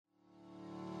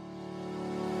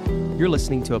You're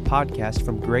listening to a podcast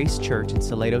from Grace Church in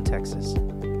Salado, Texas.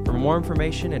 For more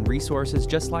information and resources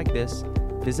just like this,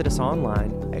 visit us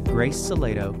online at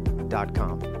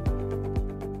gracesalado.com.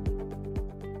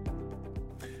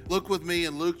 Look with me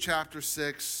in Luke chapter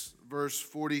 6, verse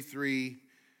 43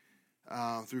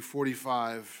 through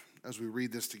 45 as we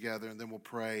read this together, and then we'll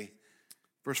pray.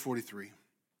 Verse 43.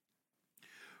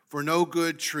 For no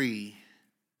good tree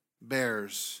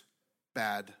bears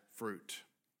bad fruit,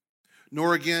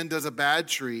 nor again does a bad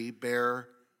tree bear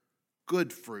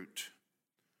good fruit.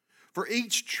 For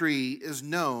each tree is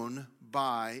known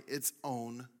by its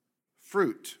own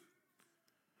fruit.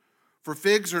 For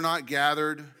figs are not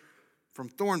gathered from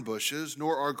thorn bushes,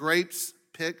 nor are grapes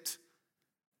picked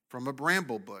from a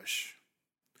bramble bush.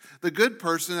 The good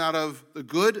person out of the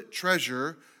good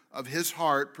treasure of his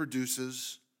heart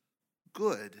produces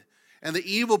good, and the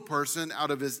evil person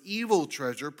out of his evil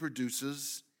treasure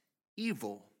produces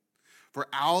evil. For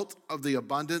out of the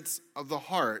abundance of the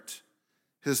heart,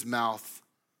 his mouth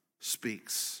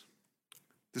speaks.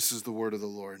 This is the word of the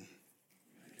Lord.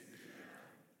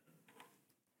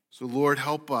 So, Lord,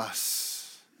 help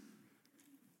us.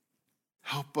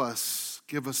 Help us.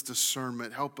 Give us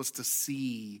discernment. Help us to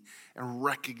see and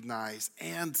recognize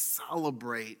and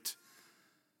celebrate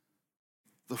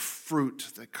the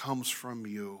fruit that comes from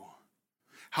you.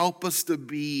 Help us to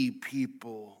be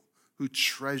people who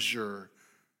treasure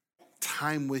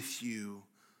time with you,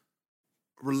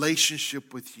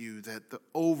 relationship with you, that the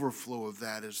overflow of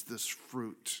that is this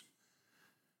fruit.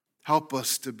 Help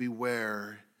us to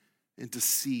beware and to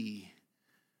see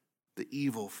the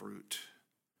evil fruit,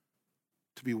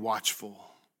 to be watchful.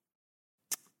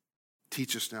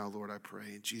 Teach us now, Lord, I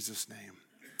pray. In Jesus' name,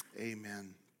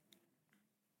 amen.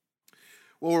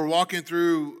 Well, we're walking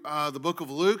through the book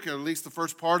of Luke, or at least the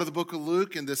first part of the book of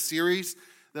Luke in this series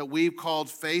that we've called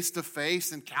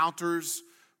Face-to-Face Encounters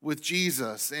with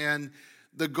Jesus. And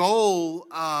the goal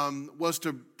was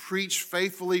to preach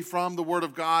faithfully from the Word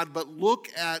of God, but look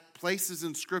at places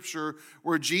in Scripture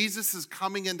where Jesus is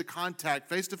coming into contact,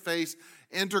 face-to-face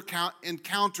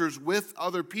encounters with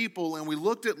other people. And we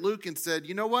looked at Luke and said,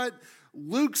 you know what?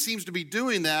 Luke seems to be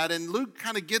doing that, and Luke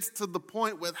kind of gets to the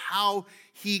point with how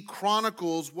he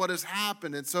chronicles what has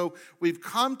happened. And so we've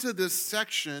come to this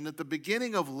section at the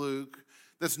beginning of Luke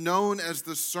that's known as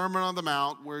the Sermon on the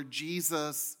Mount, where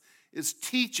Jesus is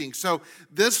teaching. So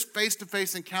this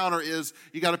face-to-face encounter is,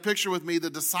 you got a picture with me,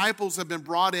 the disciples have been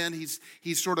brought in, he's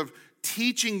sort of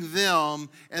teaching them,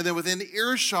 and then within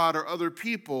earshot are other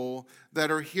people that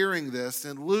are hearing this.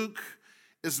 And Luke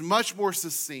is much more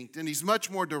succinct and he's much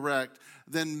more direct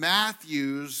than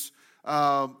Matthew's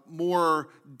more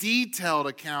detailed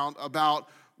account about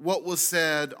what was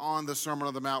said on the Sermon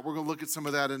on the Mount. We're going to look at some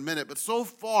of that in a minute. But so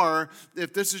far,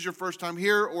 if this is your first time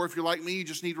here, or if you're like me, you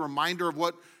just need a reminder of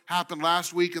what happened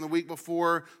last week and the week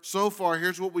before. So far,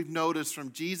 here's what we've noticed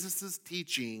from Jesus'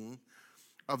 teaching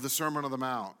of the Sermon on the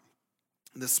Mount,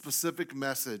 this specific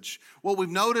message. What we've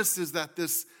noticed is that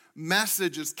this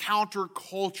message is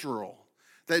countercultural,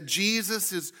 that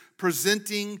Jesus is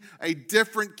presenting a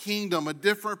different kingdom, a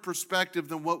different perspective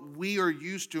than what we are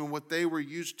used to and what they were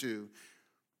used to.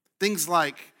 Things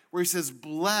like where he says,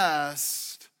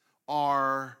 blessed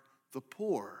are the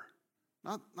poor,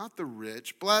 not the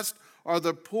rich. Blessed are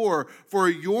the poor, for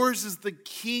yours is the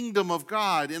kingdom of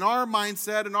God. In our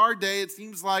mindset, in our day, it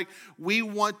seems like we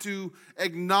want to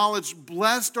acknowledge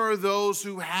blessed are those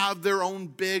who have their own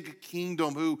big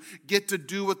kingdom, who get to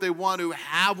do what they want, who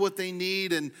have what they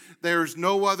need, and there's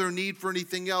no other need for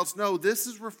anything else. No, this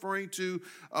is referring to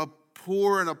a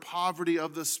poor and a poverty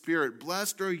of the spirit.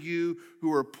 Blessed are you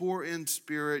who are poor in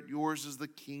spirit. Yours is the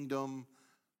kingdom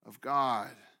of God.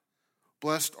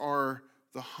 Blessed are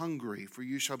the hungry, for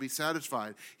you shall be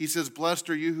satisfied. He says,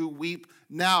 blessed are you who weep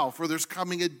now, for there's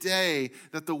coming a day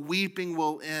that the weeping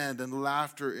will end and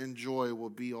laughter and joy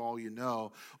will be all you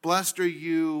know. Blessed are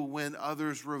you when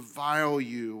others revile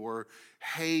you or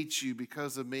hate you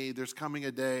because of me. There's coming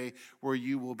a day where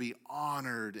you will be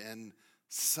honored and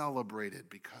celebrated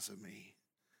because of me.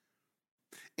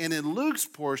 And in Luke's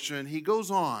portion, he goes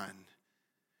on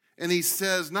and he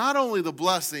says not only the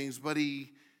blessings, but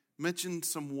he mentioned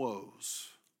some woes.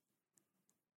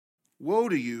 Woe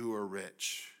to you who are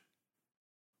rich.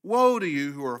 Woe to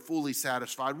you who are fully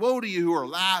satisfied. Woe to you who are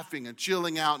laughing and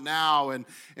chilling out now and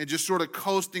just sort of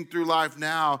coasting through life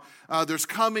now. There's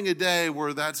coming a day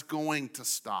where that's going to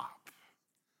stop.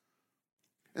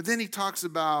 And then he talks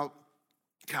about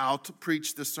how to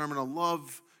preach this sermon of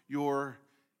love your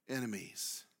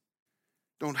enemies.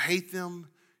 Don't hate them.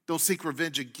 Don't seek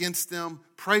revenge against them.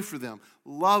 Pray for them.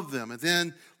 Love them. And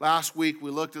then last week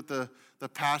we looked at the the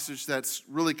passage that's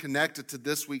really connected to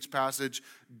this week's passage.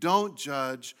 Don't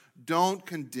judge, don't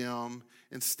condemn.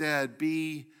 Instead,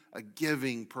 be a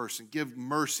giving person. Give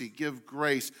mercy, give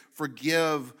grace,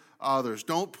 forgive others.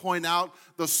 Don't point out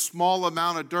the small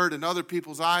amount of dirt in other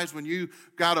people's eyes when you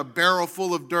got a barrel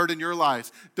full of dirt in your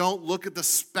lives. Don't look at the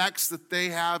specks that they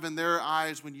have in their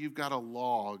eyes when you've got a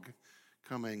log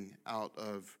coming out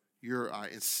of your eye.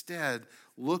 Instead,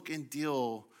 look and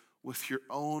deal with your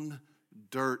own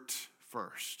dirt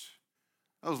first.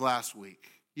 That was last week.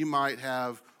 You might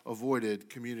have avoided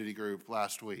community group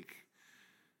last week.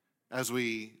 As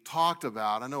we talked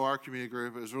about, I know our community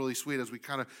group, it was really sweet as we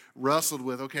kind of wrestled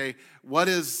with, okay, what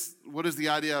is the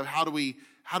idea of how do we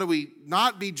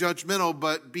not be judgmental,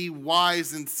 but be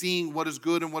wise in seeing what is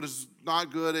good and what is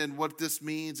not good and what this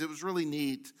means. It was really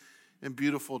neat and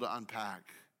beautiful to unpack.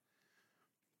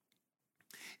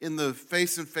 In the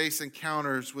face-to-face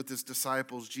encounters with his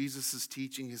disciples, Jesus is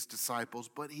teaching his disciples,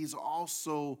 but he's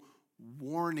also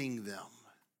warning them.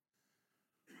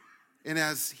 And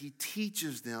as he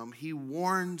teaches them, he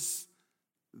warns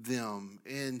them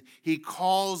and he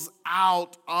calls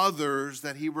out others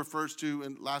that he refers to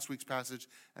in last week's passage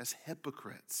as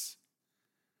hypocrites.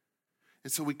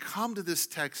 And so we come to this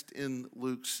text in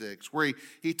Luke 6 where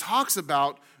he talks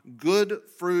about good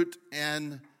fruit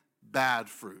and bad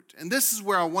fruit. And this is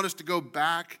where I want us to go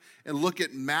back and look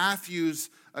at Matthew's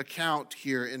account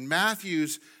here. In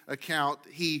Matthew's account,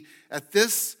 at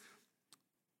this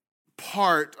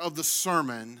part of the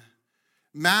sermon,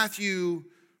 Matthew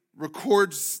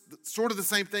records sort of the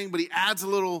same thing, but he adds a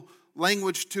little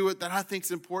language to it that I think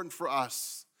is important for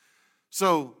us.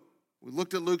 So we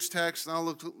looked at Luke's text, and I'll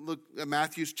look at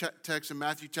Matthew's text in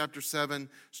Matthew chapter 7,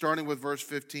 starting with verse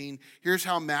 15. Here's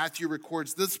how Matthew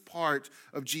records this part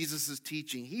of Jesus'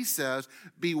 teaching. He says,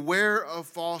 "Beware of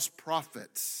false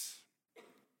prophets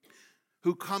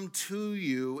who come to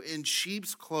you in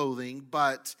sheep's clothing,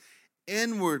 but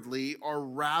inwardly are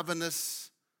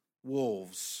ravenous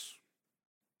wolves.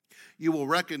 You will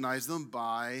recognize them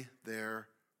by their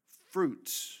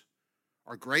fruits.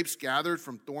 Are grapes gathered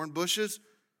from thorn bushes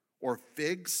or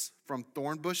figs from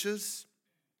thorn bushes?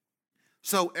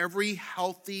 So every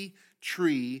healthy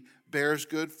tree bears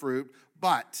good fruit,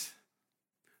 but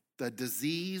the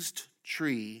diseased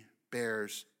tree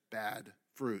bears bad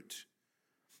fruit.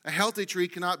 A healthy tree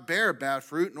cannot bear bad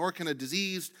fruit, nor can a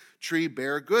diseased tree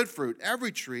bear good fruit.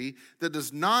 Every tree that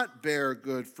does not bear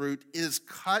good fruit is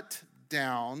cut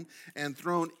down and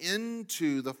thrown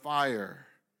into the fire.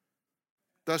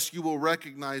 Thus you will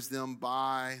recognize them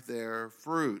by their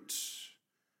fruits."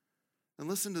 And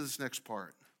listen to this next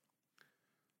part.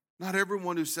 "Not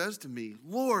everyone who says to me,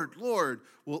 'Lord, Lord,'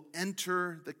 will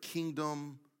enter the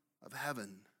kingdom of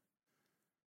heaven,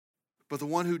 but the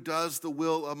one who does the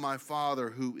will of my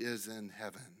Father who is in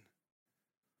heaven.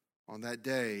 On that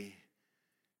day,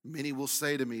 many will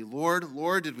say to me, 'Lord,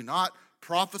 Lord, did we not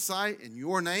prophesy in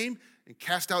your name and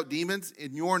cast out demons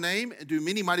in your name and do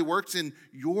many mighty works in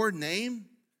your name?'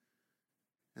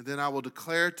 And then I will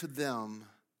declare to them,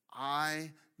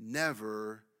 'I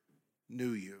never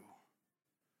knew you.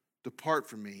 Depart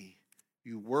from me,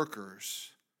 you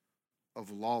workers of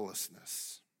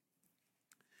lawlessness.'"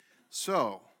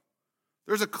 So,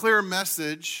 there's a clear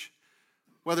message,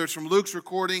 whether it's from Luke's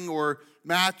recording or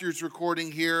Matthew's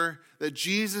recording here, that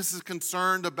Jesus is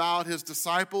concerned about his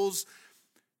disciples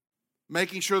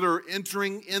making sure they're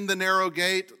entering in the narrow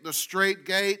gate, the straight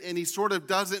gate, and he sort of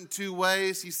does it in two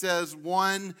ways. He says,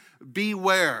 one,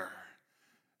 beware.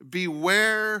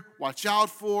 Beware, watch out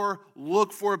for,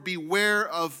 look for, beware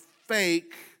of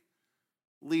fake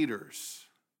leaders.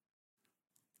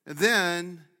 And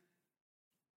then,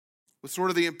 with sort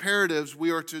of the imperatives, we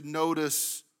are to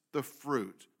notice the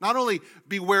fruit. Not only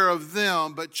beware of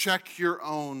them, but check your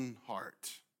own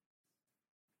heart.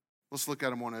 Let's look at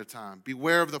them one at a time.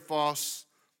 Beware of the false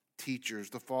teachers,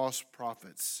 the false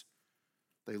prophets.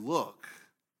 They look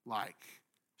like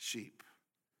sheep.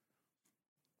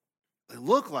 They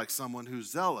look like someone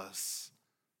who's zealous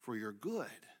for your good.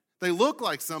 They look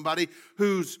like somebody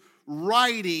who's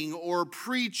writing or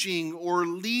preaching or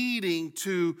leading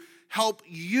to help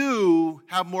you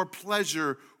have more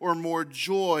pleasure or more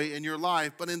joy in your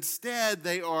life. But instead,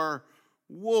 they are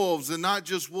wolves. And not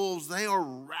just wolves, they are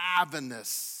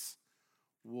ravenous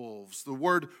wolves. The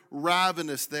word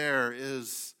ravenous there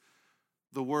is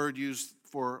the word used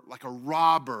for like a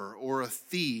robber or a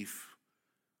thief.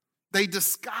 They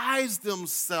disguise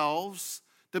themselves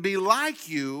to be like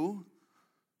you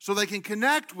so they can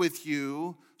connect with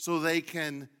you, so they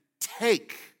can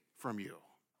take from you.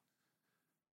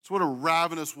 It's what a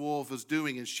ravenous wolf is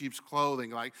doing in sheep's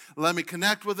clothing. Like, let me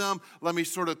connect with them. Let me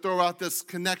sort of throw out this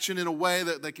connection in a way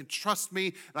that they can trust me.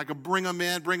 And I can bring them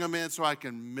in so I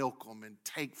can milk them and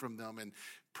take from them and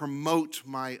promote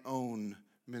my own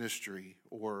ministry.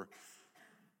 Or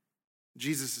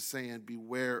Jesus is saying,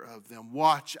 beware of them.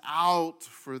 Watch out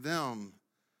for them.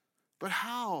 But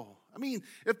how? I mean,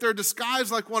 if they're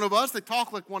disguised like one of us, they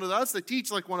talk like one of us, they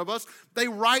teach like one of us, they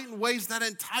write in ways that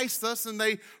entice us, and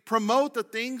they promote the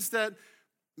things that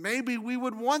maybe we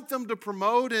would want them to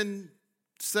promote and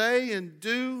say and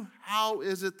do, how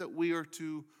is it that we are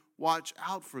to watch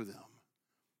out for them?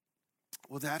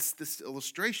 Well, that's this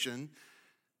illustration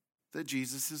that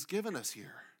Jesus has given us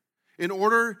here. In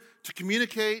order to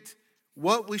communicate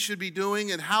what we should be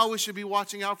doing and how we should be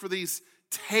watching out for these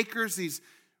takers, these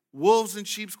wolves in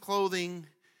sheep's clothing,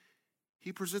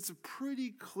 he presents a pretty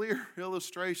clear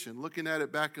illustration, looking at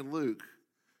it back in Luke.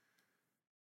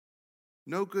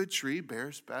 No good tree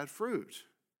bears bad fruit,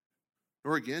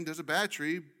 nor again does a bad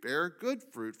tree bear good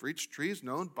fruit, for each tree is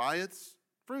known by its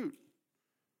fruit.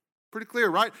 Pretty clear,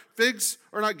 right? Figs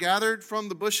are not gathered from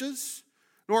the bushes,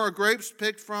 nor are grapes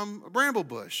picked from a bramble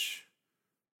bush.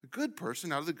 A good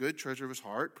person out of the good treasure of his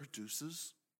heart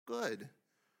produces good.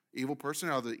 Evil person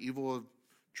out of the evil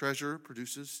treasure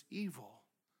produces evil.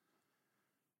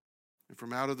 And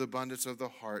from out of the abundance of the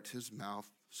heart, his mouth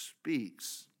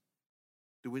speaks.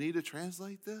 Do we need to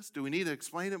translate this? Do we need to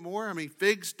explain it more? I mean,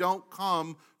 figs don't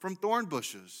come from thorn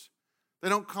bushes. They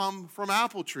don't come from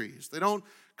apple trees. They don't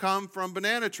come from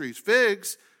banana trees.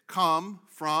 Figs come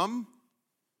from...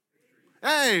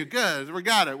 Hey, good. We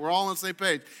got it. We're all on the same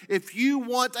page. If you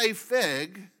want a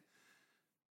fig,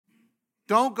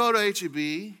 don't go to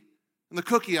H-E-B in the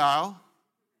cookie aisle.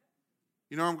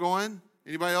 You know where I'm going?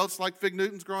 Anybody else like fig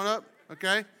Newtons growing up?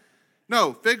 Okay.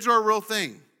 No, figs are a real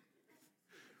thing.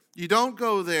 You don't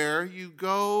go there. You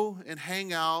go and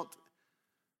hang out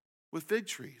with fig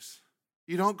trees.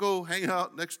 You don't go hang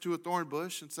out next to a thorn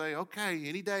bush and say, okay,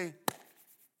 any day,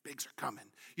 figs are coming.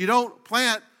 You don't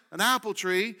plant an apple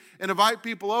tree and invite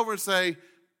people over and say,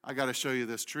 I got to show you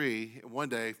this tree. And one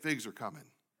day, figs are coming.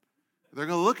 They're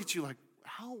going to look at you like,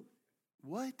 how?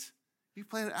 What? You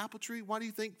plant an apple tree? Why do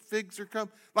you think figs are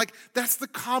coming? Like, that's the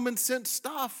common sense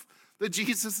stuff that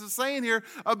Jesus is saying here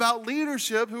about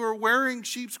leadership who are wearing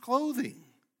sheep's clothing.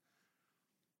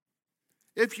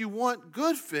 If you want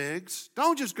good figs,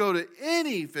 don't just go to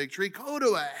any fig tree. Go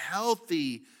to a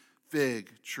healthy fig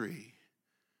tree.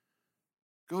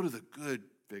 Go to the good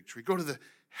fig tree. Go to the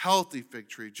healthy fig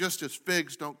tree. Just as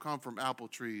figs don't come from apple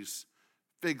trees,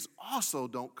 figs also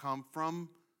don't come from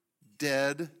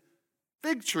dead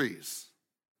fig trees.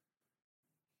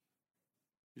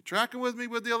 You tracking with me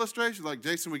with the illustration? Like,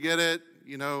 Jason, we get it.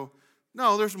 You know,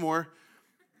 no, there's more.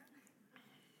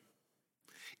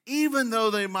 Even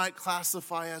though they might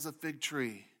classify as a fig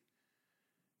tree,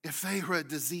 if they are a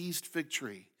diseased fig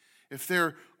tree, if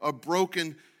they're a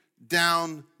broken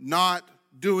down, not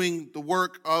doing the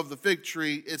work of the fig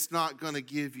tree, it's not going to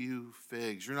give you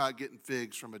figs. You're not getting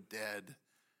figs from a dead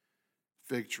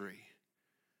fig tree.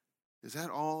 Is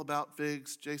that all about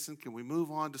figs, Jason? Can we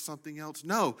move on to something else?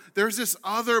 No, there's this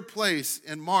other place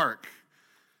in Mark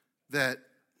that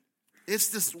it's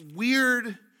this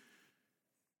weird,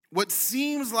 what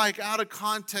seems like out of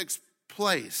context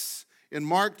place in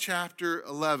Mark chapter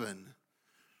 11,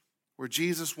 where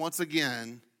Jesus once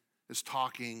again is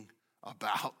talking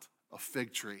about a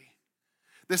fig tree.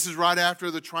 This is right after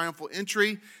the triumphal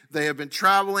entry. They have been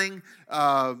traveling.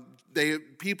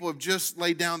 People have just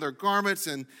laid down their garments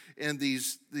and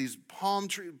these palm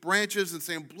tree branches and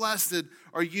saying, "Blessed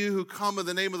are you who come in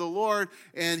the name of the Lord."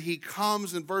 And he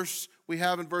comes in verse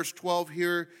 12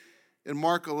 here in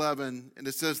Mark 11, and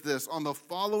it says this: on the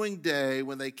following day,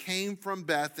 when they came from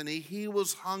Bethany, he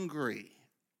was hungry.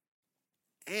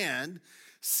 And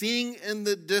seeing in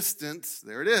the distance,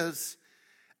 there it is,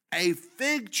 a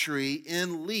fig tree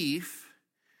in leaf,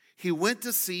 he went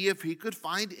to see if he could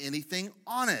find anything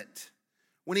on it.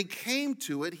 When he came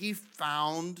to it, he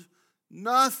found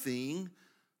nothing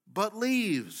but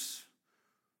leaves,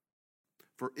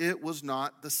 for it was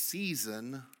not the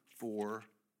season for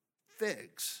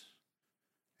figs.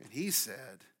 And he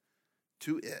said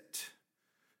to it,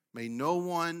 "May no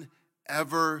one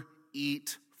ever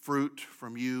eat fruit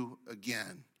from you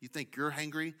again." You think you're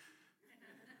hangry?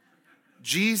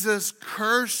 Jesus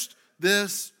cursed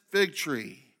this fig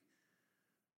tree.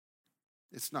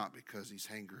 It's not because he's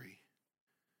hangry.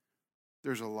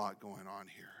 There's a lot going on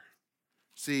here.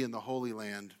 See, in the Holy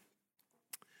Land,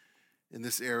 in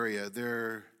this area,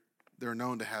 they're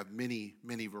known to have many,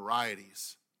 many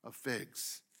varieties of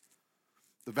figs.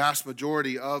 The vast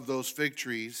majority of those fig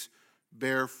trees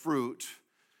bear fruit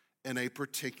in a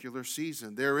particular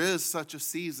season. There is such a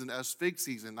season as fig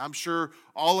season. I'm sure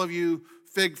all of you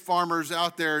fig farmers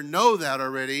out there know that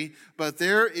already, but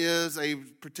there is a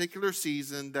particular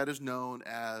season that is known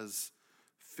as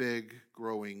fig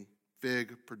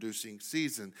producing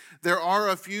season. There are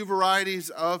a few varieties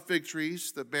of fig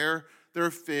trees that bear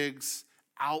their figs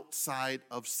outside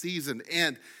of season,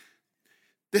 and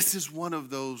this is one of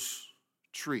those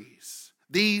trees.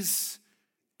 These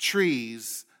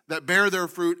trees that bear their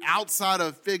fruit outside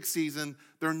of fig season,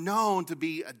 they're known to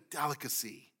be a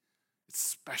delicacy. It's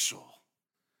special.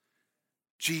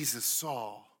 Jesus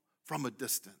saw from a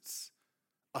distance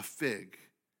a fig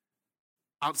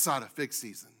outside of fig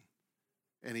season,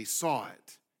 and he saw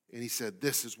it, and he said,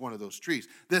 this is one of those trees.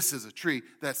 This is a tree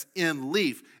that's in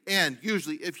leaf, and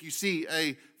usually if you see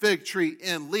a fig tree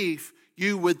in leaf,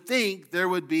 you would think there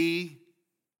would be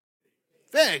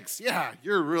figs. Yeah,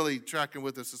 you're really tracking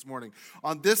with us this morning.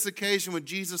 On this occasion, when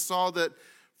Jesus saw that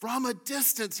from a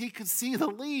distance, he could see the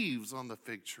leaves on the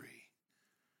fig tree.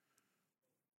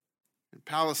 In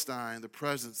Palestine, the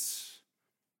presence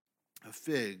of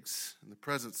figs and the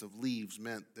presence of leaves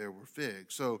meant there were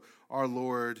figs. So our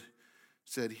Lord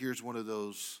said, here's one of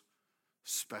those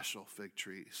special fig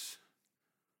trees.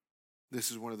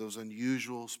 This is one of those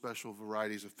unusual, special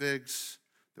varieties of figs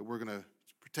that we're going to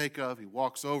partake of. He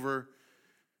walks over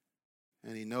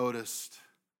and he noticed,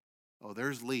 oh,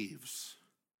 there's leaves,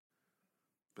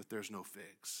 but there's no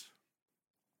figs.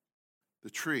 The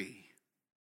tree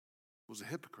was a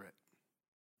hypocrite.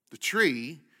 The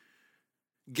tree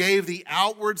gave the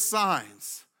outward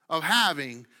signs of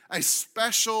having a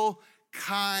special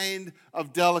kind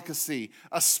of delicacy,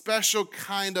 a special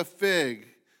kind of fig,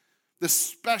 the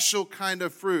special kind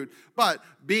of fruit. But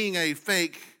being a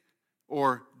fake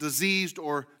or diseased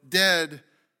or dead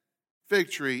fig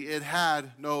tree, it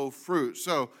had no fruit.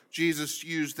 So Jesus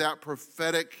used that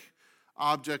prophetic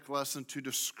object lesson to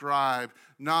describe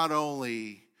not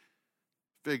only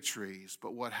fig trees,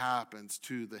 but what happens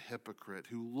to the hypocrite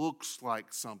who looks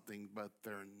like something, but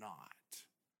they're not.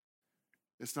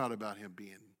 It's not about him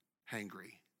being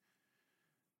hangry.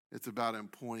 It's about him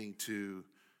pointing to,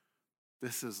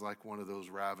 this is like one of those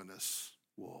ravenous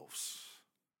wolves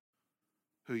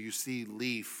who you see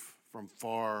leaf from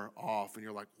far off, and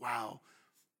you're like, wow,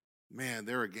 man,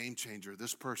 they're a game changer.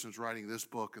 This person's writing this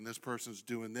book, and this person's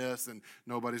doing this, and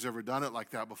nobody's ever done it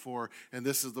like that before, and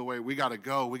this is the way we got to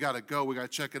go. We got to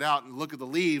check it out, and look at the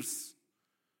leaves.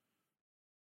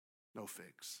 No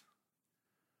figs.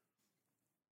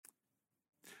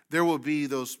 There will be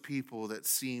those people that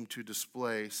seem to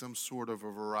display some sort of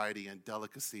a variety and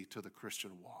delicacy to the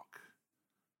Christian walk.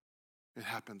 It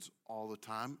happens all the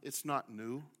time. It's not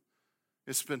new.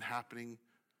 It's been happening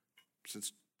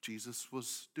since Jesus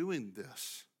was doing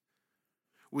this.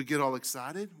 We get all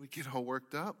excited. We get all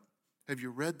worked up. Have you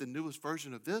read the newest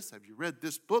version of this? Have you read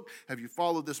this book? Have you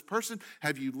followed this person?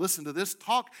 Have you listened to this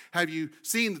talk? Have you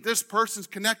seen that this person's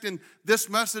connecting this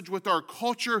message with our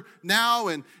culture now,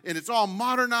 and it's all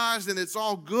modernized and it's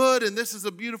all good, and this is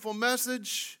a beautiful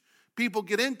message? People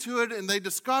get into it and they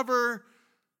discover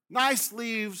nice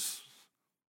leaves,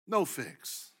 no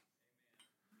figs.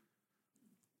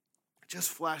 Just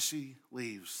flashy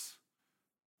leaves.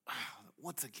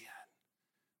 Once again,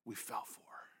 we fell for.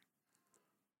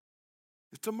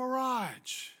 It's a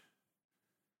mirage.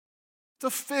 It's a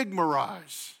fig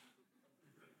mirage.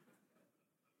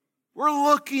 We're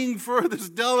looking for this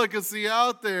delicacy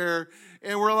out there,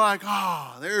 and we're like,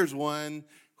 there's one.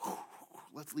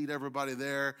 Let's lead everybody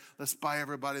there. Let's buy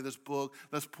everybody this book.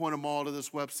 Let's point them all to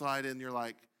this website, and you're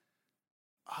like,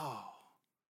 oh,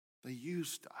 they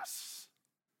used us.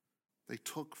 They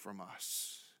took from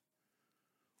us.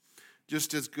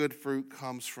 Just as good fruit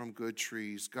comes from good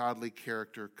trees, godly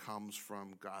character comes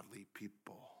from godly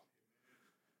people.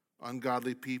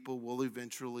 Ungodly people will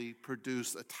eventually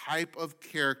produce a type of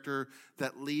character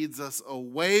that leads us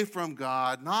away from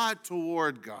God, not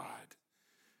toward God.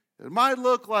 It might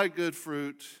look like good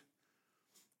fruit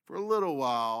for a little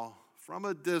while, from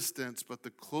a distance, but the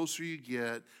closer you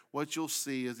get, what you'll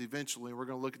see is eventually, we're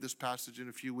going to look at this passage in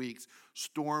a few weeks,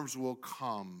 storms will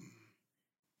come.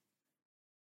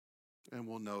 And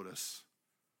we'll notice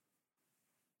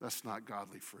that's not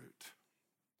godly fruit.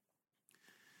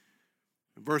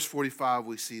 In verse 45,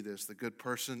 we see this. The good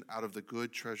person out of the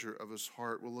good treasure of his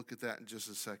heart, we'll look at that in just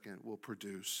a second, will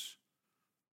produce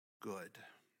good.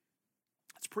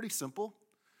 It's pretty simple.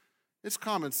 It's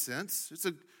common sense. It's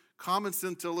a common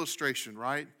sense illustration,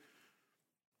 right?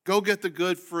 Go get the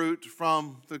good fruit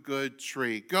from the good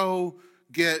tree. Go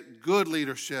get good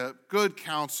leadership, good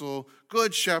counsel,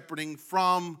 good shepherding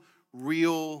from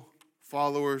real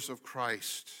followers of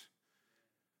Christ.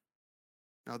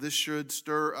 Now, this should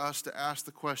stir us to ask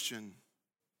the question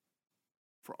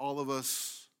for all of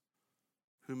us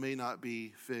who may not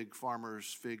be fig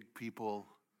farmers, fig people,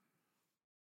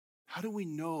 how do we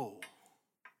know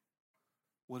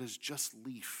what is just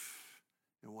leaf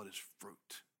and what is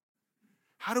fruit?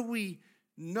 How do we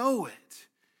know it?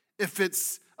 If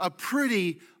it's a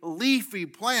pretty leafy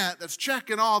plant that's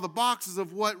checking all the boxes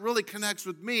of what really connects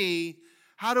with me,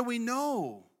 how do we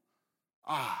know?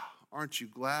 Aren't you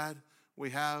glad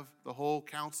we have the whole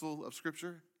counsel of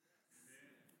Scripture?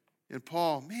 And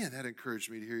Paul, man, that encouraged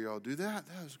me to hear you all do that.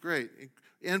 That was great.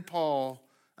 In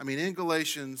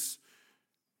Galatians,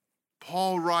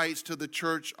 Paul writes to the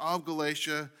church of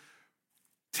Galatia,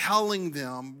 telling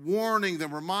them, warning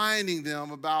them, reminding them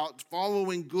about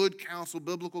following good counsel,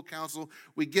 biblical counsel.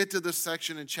 We get to this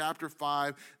section in chapter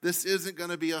 5. This isn't going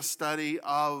to be a study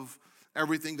of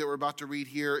everything that we're about to read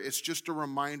here. It's just a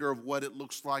reminder of what it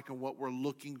looks like and what we're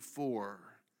looking for.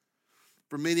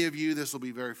 For many of you, this will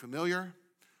be very familiar.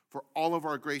 For all of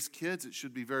our Grace kids, it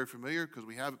should be very familiar because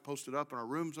we have it posted up in our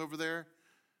rooms over there.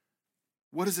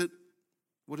 What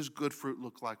does good fruit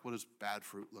look like? What does bad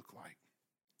fruit look like?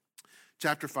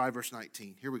 Chapter 5, verse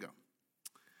 19. Here we go.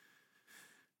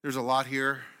 There's a lot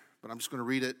here, but I'm just going to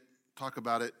read it, talk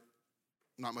about it.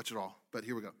 Not much at all, but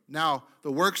here we go. Now,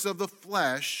 the works of the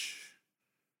flesh,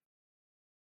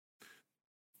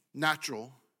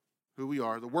 natural, who we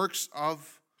are, the works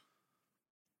of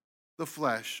the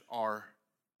flesh are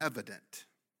evident.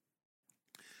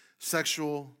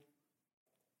 Sexual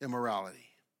immorality,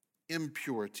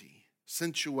 impurity,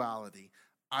 sensuality,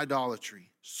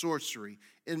 idolatry, sorcery,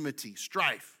 enmity,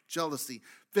 strife, jealousy,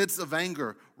 fits of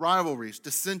anger, rivalries,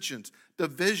 dissensions,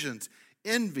 divisions,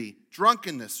 envy,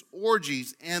 drunkenness,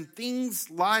 orgies, and things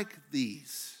like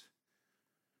these.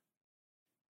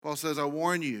 Paul says, I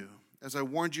warn you, as I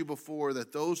warned you before,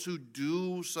 that those who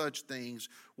do such things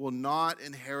will not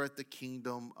inherit the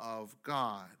kingdom of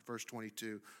God. Verse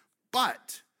 22.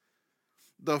 But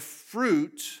the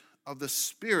fruit of the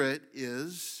Spirit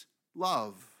is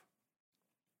love,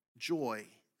 joy,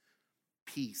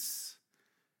 peace,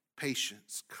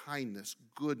 patience, kindness,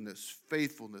 goodness,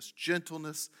 faithfulness,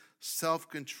 gentleness,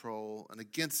 self-control, and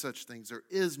against such things there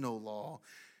is no law,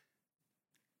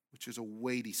 which is a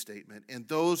weighty statement. And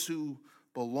those who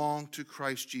belong to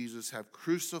Christ Jesus have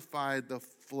crucified the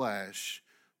flesh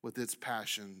with its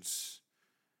passions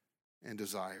and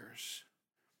desires.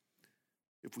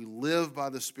 If we live by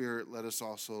the Spirit, let us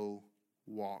also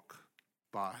walk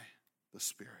by the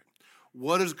Spirit.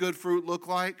 What does good fruit look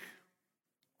like?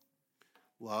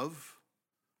 Love,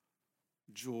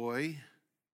 joy,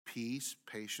 peace,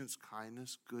 patience,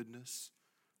 kindness, goodness,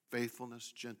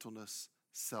 faithfulness, gentleness,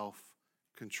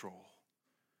 self-control.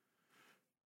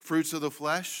 Fruits of the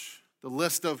flesh, the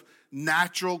list of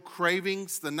natural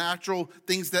cravings, the natural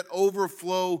things that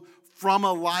overflow from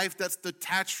a life that's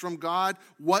detached from God.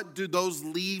 What do those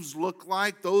leaves look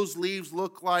like? Those leaves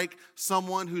look like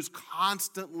someone who's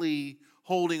constantly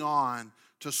holding on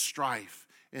to strife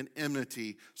and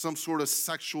enmity, some sort of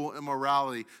sexual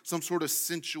immorality, some sort of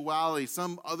sensuality,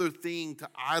 some other thing to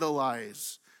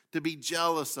idolize, to be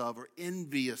jealous of or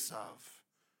envious of.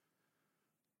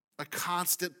 A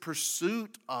constant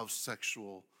pursuit of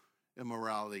sexual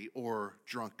immorality or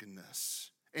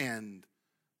drunkenness and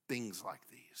things like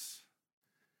these.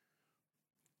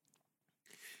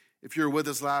 If you were with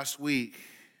us last week,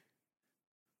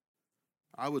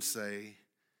 I would say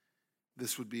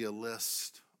this would be a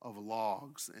list of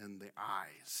logs in the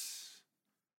eyes.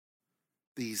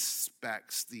 These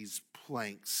specks, these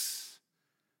planks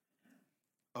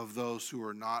of those who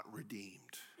are not redeemed.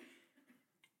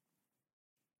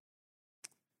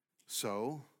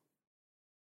 So,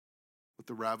 what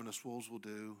the ravenous wolves will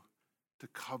do to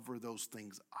cover those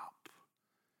things up,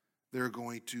 they're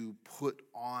going to put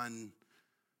on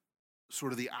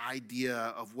sort of the idea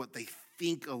of what they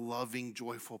think a loving,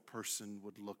 joyful person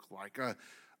would look like. They're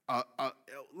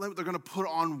going to put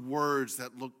on words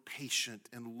that look patient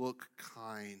and look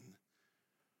kind.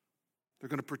 They're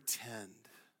going to pretend.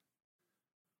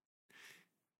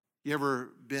 You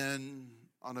ever been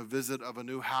on a visit of a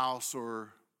new house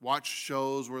or watch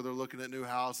shows where they're looking at new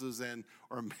houses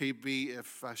or maybe,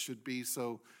 if I should be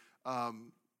so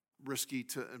risky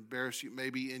to embarrass you,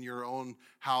 maybe in your own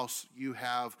house you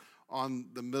have on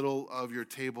the middle of your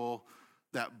table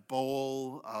that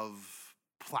bowl of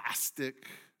plastic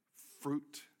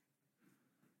fruit.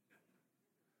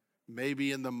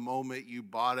 Maybe in the moment you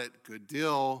bought it, good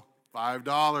deal,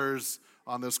 $5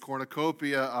 on this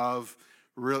cornucopia of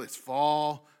really, it's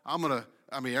fall.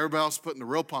 Everybody else putting the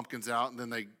real pumpkins out and then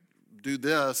they do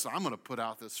this. So I'm going to put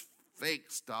out this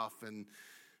fake stuff and,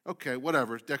 okay,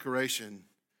 whatever, decoration.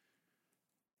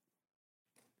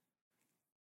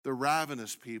 The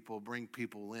ravenous people bring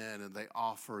people in and they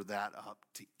offer that up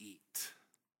to eat.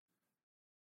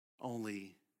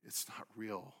 Only it's not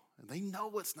real. And they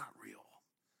know it's not real.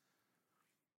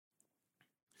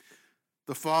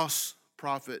 The false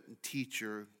prophet and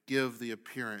teacher give the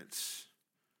appearance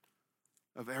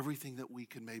of everything that we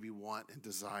can maybe want and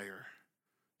desire.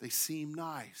 They seem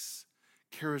nice,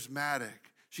 charismatic.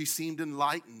 She seemed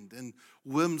enlightened and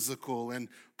whimsical and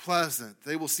pleasant.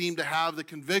 They will seem to have the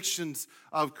convictions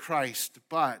of Christ,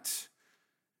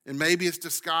 and maybe it's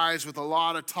disguised with a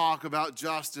lot of talk about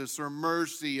justice or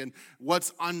mercy and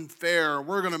what's unfair.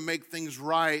 We're going to make things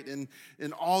right and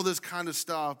all this kind of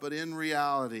stuff. But in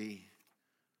reality,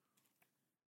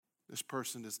 this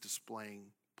person is displaying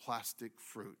plastic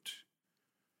fruit.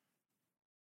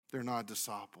 They're not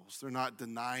disciples. They're not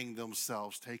denying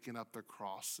themselves, taking up their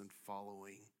cross and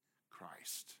following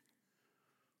Christ.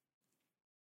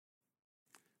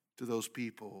 To those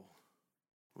people,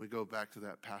 we go back to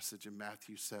that passage in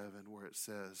Matthew 7 where it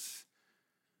says,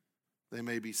 they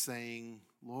may be saying,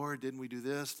 Lord, didn't we do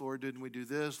this? Lord, didn't we do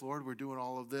this? Lord, we're doing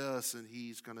all of this. And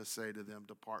he's going to say to them,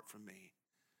 depart from me.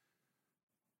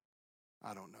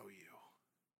 I don't know you.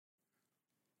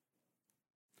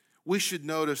 We should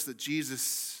notice that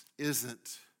Jesus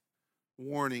isn't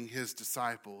warning his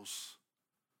disciples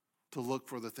to look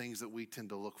for the things that we tend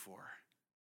to look for.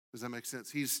 Does that make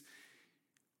sense? He's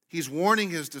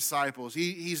warning his disciples.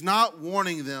 He's not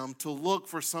warning them to look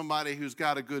for somebody who's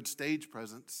got a good stage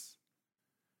presence.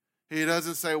 He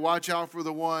doesn't say, watch out for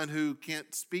the one who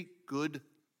can't speak good.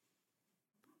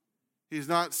 He's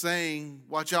not saying,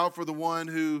 watch out for the one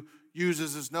who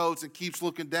uses his notes and keeps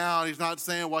looking down. He's not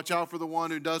saying, watch out for the one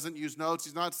who doesn't use notes.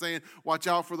 He's not saying, watch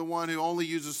out for the one who only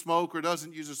uses smoke or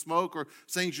doesn't use a smoke or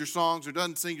sings your songs or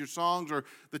doesn't sing your songs or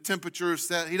the temperature is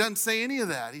set. He doesn't say any of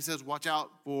that. He says, watch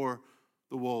out for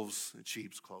the wolves in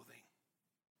sheep's clothing.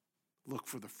 Look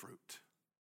for the fruit.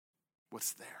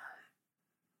 What's there?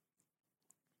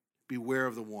 Beware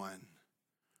of the one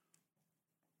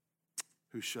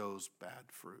who shows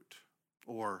bad fruit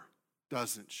or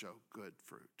doesn't show good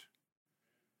fruit.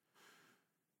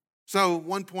 So,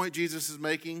 one point Jesus is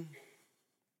making,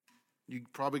 you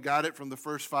probably got it from the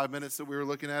first 5 minutes that we were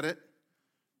looking at it.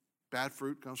 Bad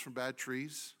fruit comes from bad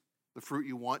trees. The fruit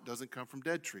you want doesn't come from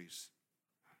dead trees.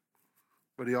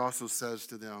 But he also says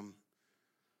to them,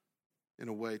 in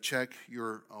a way, check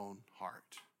your own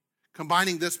heart.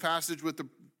 Combining this passage with the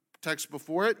text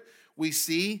before it, we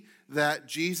see that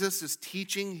Jesus is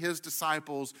teaching his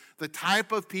disciples the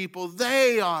type of people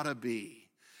they ought to be.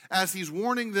 As he's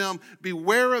warning them,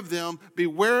 beware of them,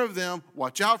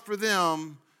 watch out for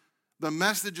them, the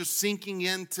message is sinking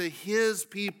into his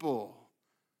people.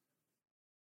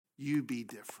 You be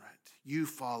different. You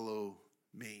follow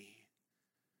me.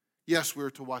 Yes, we're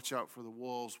to watch out for the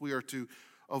wolves. We are to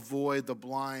avoid the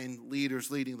blind leaders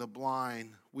leading the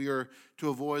blind. We are to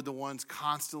avoid the ones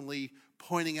constantly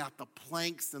pointing out the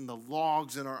planks and the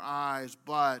logs in our eyes.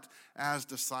 But as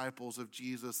disciples of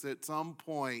Jesus, at some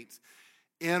point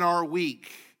in our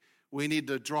week, we need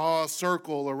to draw a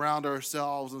circle around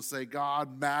ourselves and say,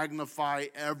 God, magnify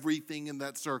everything in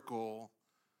that circle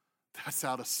that's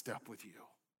out of step with you.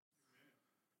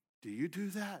 Do you do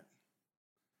that?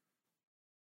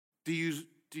 Do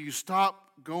you stop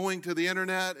going to the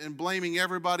internet and blaming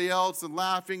everybody else and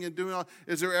laughing and doing all?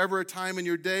 Is there ever a time in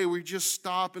your day where you just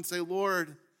stop and say,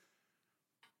 Lord,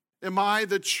 am I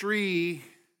the tree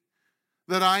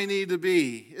that I need to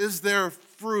be? Is there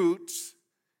fruit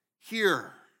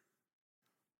here?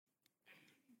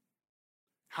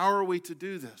 How are we to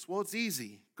do this? Well, it's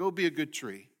easy. Go be a good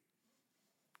tree.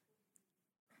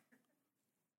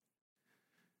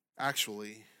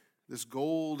 Actually, this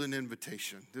golden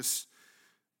invitation, this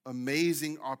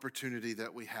amazing opportunity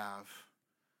that we have,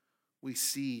 we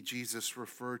see Jesus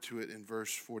refer to it in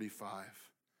verse 45.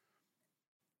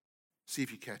 See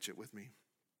if you catch it with me.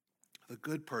 The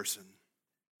good person,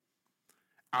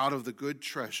 out of the good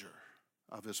treasure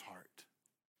of his heart,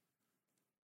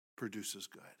 produces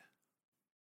good.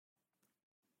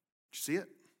 You see it?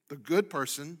 The good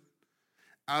person,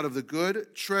 out of the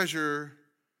good treasure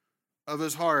of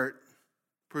his heart,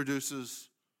 produces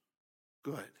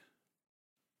good.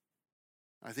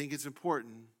 I think it's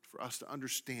important for us to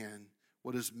understand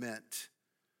what is meant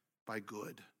by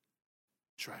good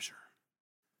treasure.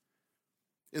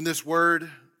 In this word,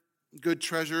 good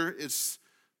treasure, is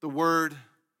the word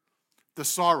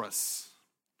thesaurus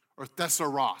or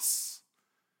thesaurus.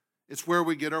 It's where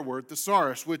we get our word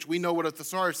thesaurus, which we know what a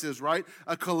thesaurus is, right?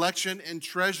 A collection and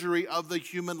treasury of the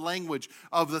human language,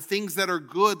 of the things that are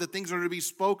good, the things that are to be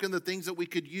spoken, the things that we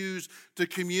could use to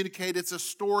communicate. It's a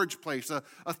storage place. A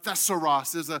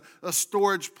thesaurus is a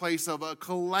storage place of a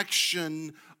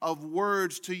collection of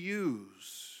words to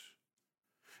use.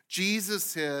 Jesus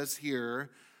says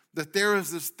here that there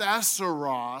is this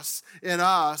thesaurus in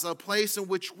us, a place in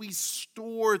which we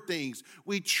store things,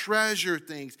 we treasure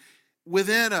things.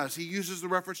 Within us, he uses the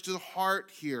reference to the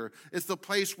heart here. It's the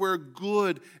place where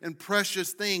good and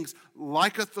precious things,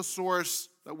 like a thesaurus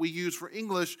that we use for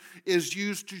English, is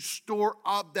used to store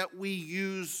up that we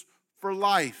use for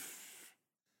life.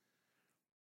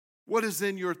 What is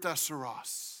in your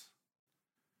thesaurus?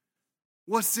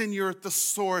 What's in your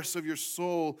thesaurus of your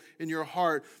soul, in your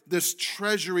heart, this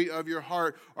treasury of your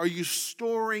heart? Are you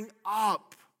storing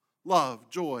up love,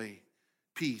 joy,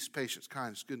 peace, patience,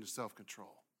 kindness, goodness,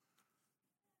 self-control?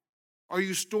 Are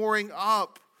you storing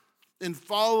up and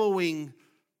following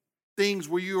things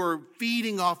where you are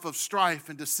feeding off of strife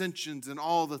and dissensions and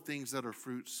all the things that are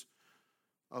fruits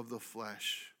of the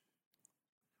flesh?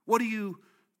 What are you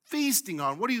feasting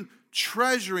on? What are you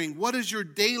treasuring? What is your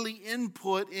daily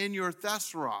input in your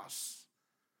thesaurus?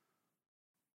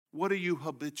 What are you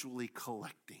habitually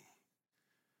collecting?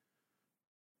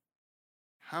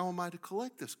 How am I to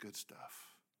collect this good stuff?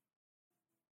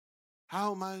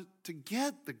 How am I to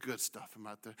get the good stuff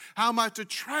out there? How am I to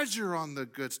treasure on the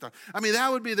good stuff? I mean,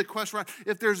 that would be the question, right?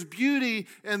 If there's beauty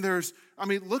and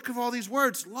look at all these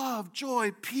words: love,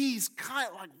 joy, peace, kind.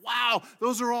 Like, wow,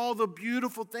 those are all the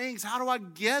beautiful things. How do I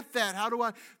get that? How do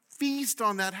I feast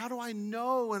on that? How do I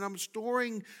know? And I'm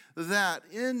storing that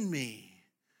in me.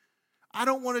 I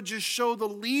don't want to just show the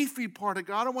leafy part of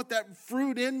God. I don't want that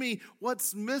fruit in me.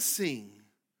 What's missing?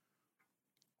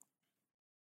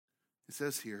 It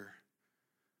says here,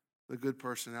 the good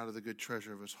person out of the good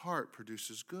treasure of his heart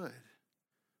produces good.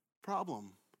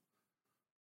 Problem.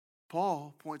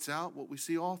 Paul points out what we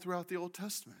see all throughout the Old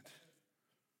Testament.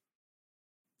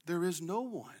 There is no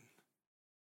one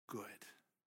good.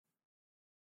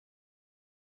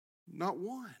 Not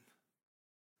one.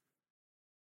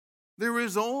 There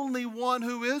is only one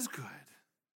who is good.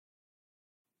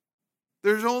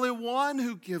 There's only one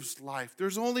who gives life.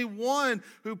 There's only one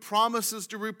who promises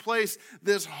to replace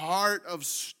this heart of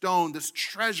stone, this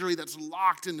treasury that's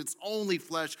locked in its only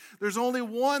flesh. There's only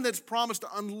one that's promised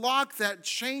to unlock that,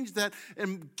 change that,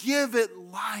 and give it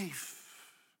life.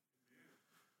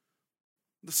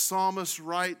 The psalmist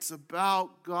writes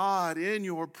about God: in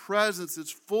your presence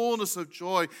is fullness of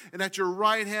joy, and at your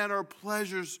right hand are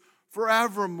pleasures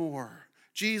forevermore.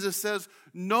 Jesus says,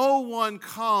 no one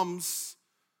comes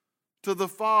to the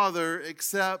Father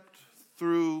except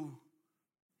through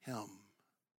him.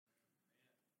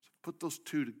 So put those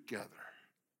two together.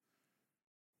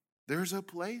 There's a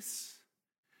place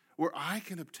where I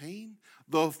can obtain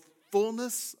the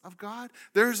fullness of God.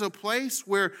 There's a place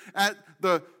where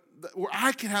where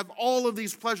I can have all of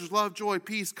these pleasures: love, joy,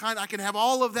 peace, kind. I can have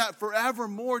all of that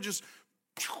forevermore just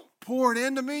poured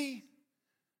into me.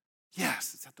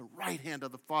 Yes, it's at the right hand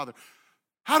of the Father.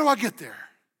 How do I get there?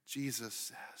 Jesus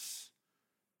says,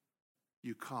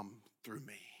 you come through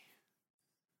me.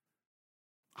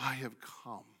 I have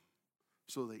come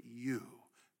so that you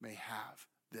may have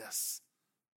this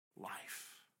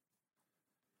life.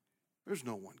 There's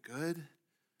no one good,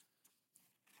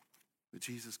 but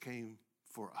Jesus came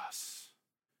for us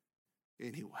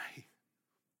anyway.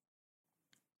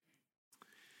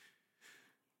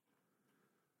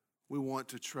 We want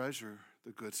to treasure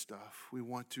the good stuff. We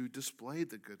want to display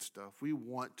the good stuff. We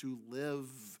want to live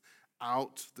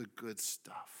out the good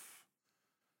stuff.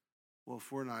 Well,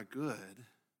 if we're not good,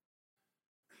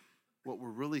 what we're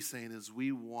really saying is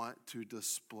we want to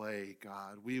display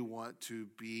God. We want to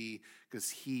be, because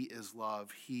he is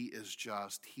love, he is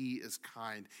just, he is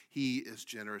kind, he is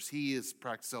generous, he is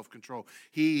practice self-control,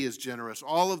 he is generous.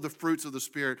 All of the fruits of the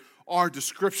Spirit are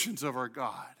descriptions of our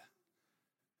God.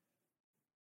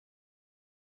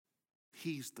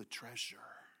 He's the treasure.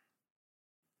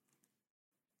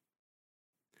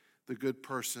 The good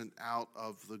person out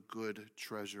of the good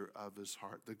treasure of his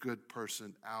heart. The good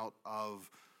person out of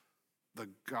the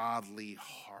godly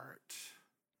heart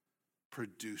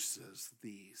produces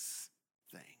these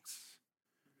things.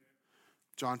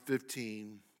 John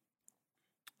 15,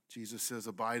 Jesus says,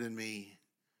 abide in me,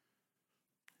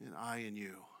 and I in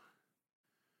you.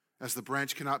 As the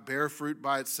branch cannot bear fruit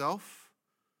by itself.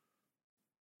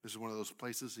 This is one of those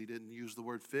places he didn't use the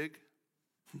word fig.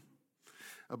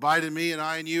 Abide in me and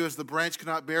I in you, as the branch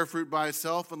cannot bear fruit by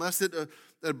itself unless it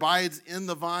abides in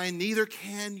the vine. Neither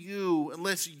can you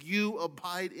unless you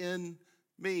abide in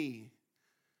me.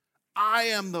 I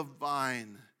am the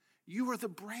vine. You are the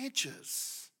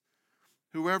branches.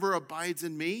 Whoever abides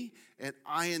in me and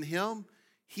I in him,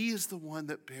 he is the one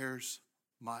that bears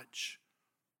much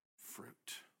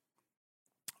fruit.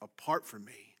 Apart from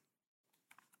me,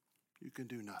 you can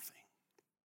do nothing.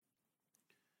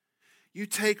 You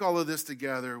take all of this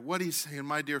together, what he's saying,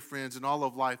 my dear friends, in all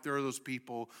of life, there are those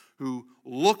people who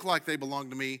look like they belong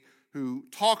to me, who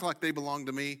talk like they belong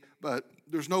to me, but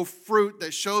there's no fruit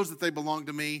that shows that they belong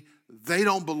to me. They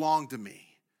don't belong to me.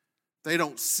 They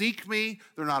don't seek me.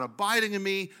 They're not abiding in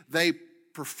me. They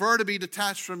prefer to be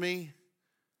detached from me.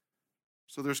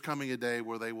 So there's coming a day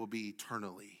where they will be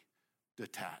eternally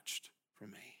detached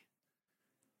from me.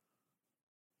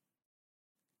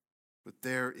 But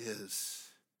there is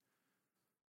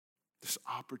this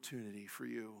opportunity for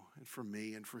you and for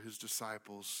me and for his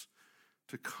disciples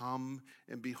to come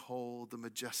and behold the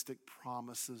majestic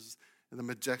promises and the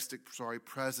majestic,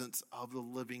 presence of the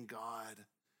living God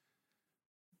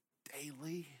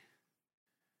daily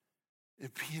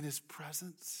and be in his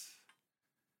presence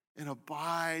and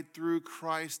abide through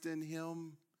Christ in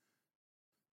him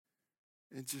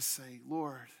and just say,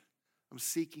 Lord, I'm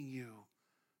seeking you.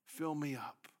 Fill me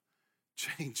up.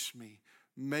 Change me.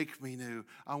 Make me new.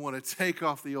 I want to take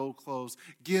off the old clothes.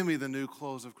 Give me the new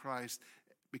clothes of Christ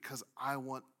because I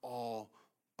want all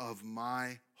of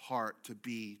my heart to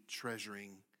be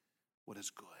treasuring what is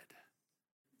good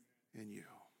in you.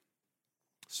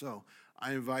 So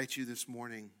I invite you this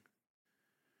morning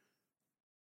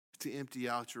to empty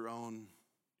out your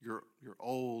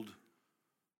old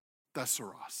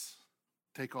thesaurus.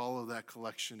 Take all of that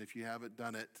collection if you haven't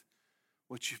done it,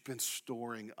 what you've been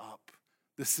storing up.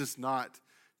 This is not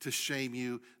to shame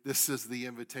you. This is the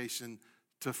invitation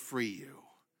to free you.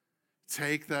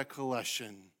 Take that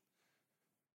collection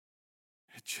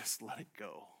and just let it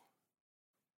go.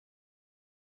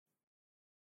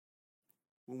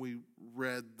 When we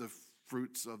read the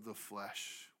fruits of the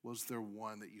flesh, was there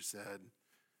one that you said,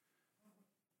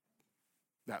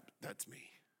 that's me?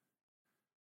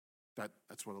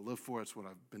 That's what I live for. It's what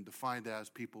I've been defined as.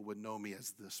 People would know me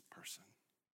as this person.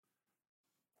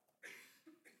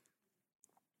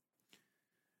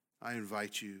 I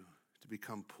invite you to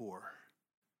become poor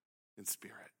in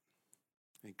spirit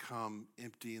and come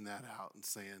emptying that out and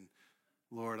saying,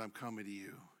 Lord, I'm coming to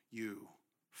you. You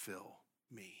fill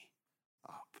me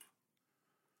up.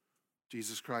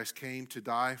 Jesus Christ came to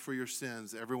die for your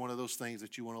sins, every one of those things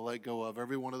that you want to let go of,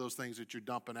 every one of those things that you're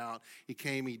dumping out. He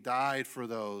came, he died for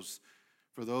those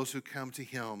who come to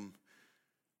him.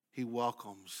 He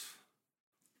welcomes.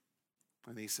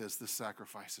 And he says, this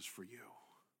sacrifice is for you.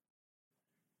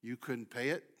 You couldn't pay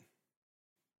it.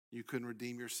 You couldn't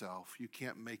redeem yourself. You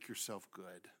can't make yourself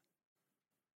good.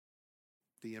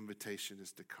 The invitation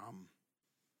is to come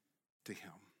to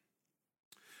him.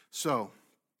 So,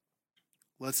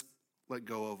 let's let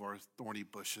go of our thorny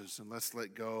bushes and let's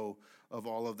let go of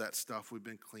all of that stuff we've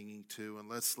been clinging to and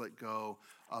let's let go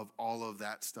of all of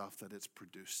that stuff that it's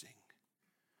producing.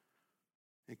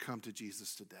 And come to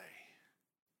Jesus today.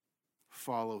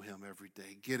 Follow him every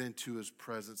day. Get into his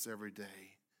presence every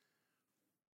day.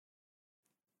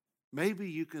 Maybe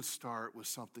you can start with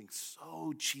something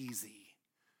so cheesy,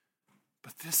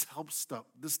 but this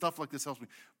stuff like this helps me.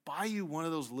 Buy you one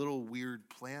of those little weird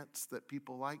plants that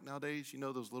people like nowadays. You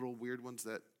know those little weird ones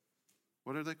that,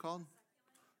 what are they called?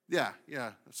 Yeah.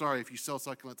 Sorry if you sell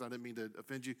succulents, I didn't mean to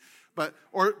offend you.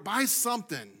 Or buy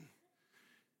something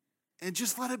and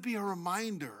just let it be a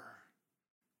reminder.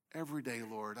 Every day,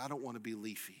 Lord, I don't want to be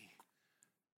leafy.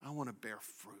 I want to bear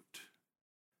fruit.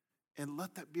 And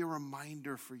let that be a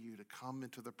reminder for you to come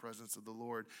into the presence of the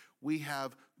Lord. We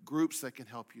have groups that can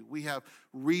help you. We have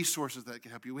resources that can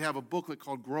help you. We have a booklet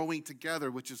called Growing Together,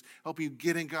 which is helping you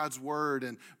get in God's Word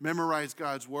and memorize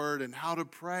God's Word and how to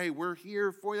pray. We're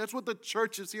here for you. That's what the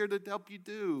church is here to help you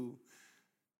do,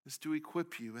 is to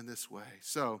equip you in this way.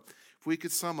 So if we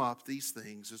could sum up these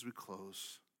things as we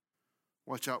close.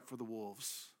 Watch out for the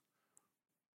wolves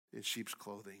in sheep's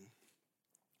clothing,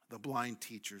 the blind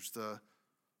teachers, the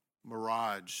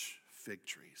mirage fig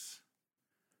trees,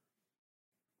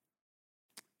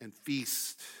 and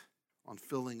feast on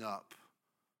filling up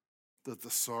the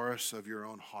thesaurus of your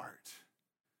own heart.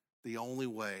 The only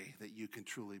way that you can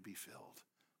truly be filled,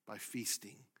 by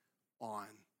feasting on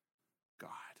God.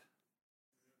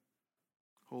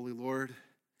 Holy Lord,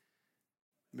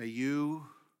 may you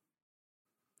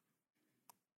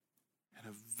in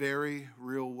a very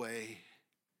real way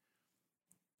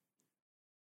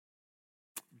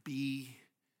be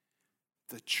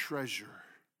the treasure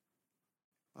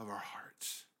of our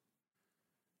hearts.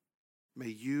 May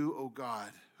you, O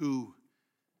God, who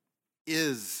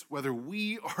is, whether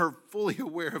we are fully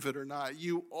aware of it or not.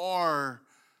 You are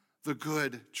the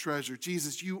good treasure.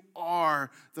 Jesus, you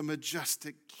are the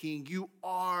majestic King. You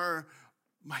are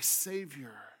my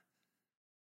Savior.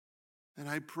 And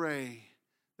I pray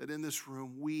that in this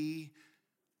room, we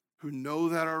who know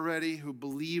that already, who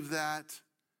believe that,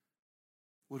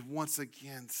 would once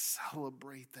again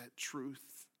celebrate that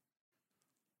truth.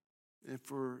 And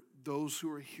for those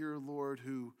who are here, Lord,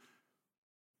 who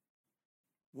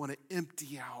want to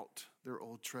empty out their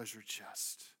old treasure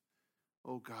chest,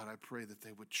 oh God, I pray that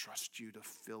they would trust you to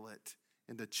fill it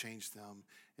and to change them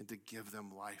and to give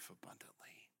them life abundantly.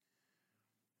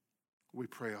 We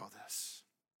pray all this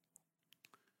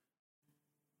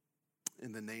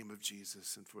in the name of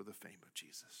Jesus and for the fame of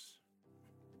Jesus.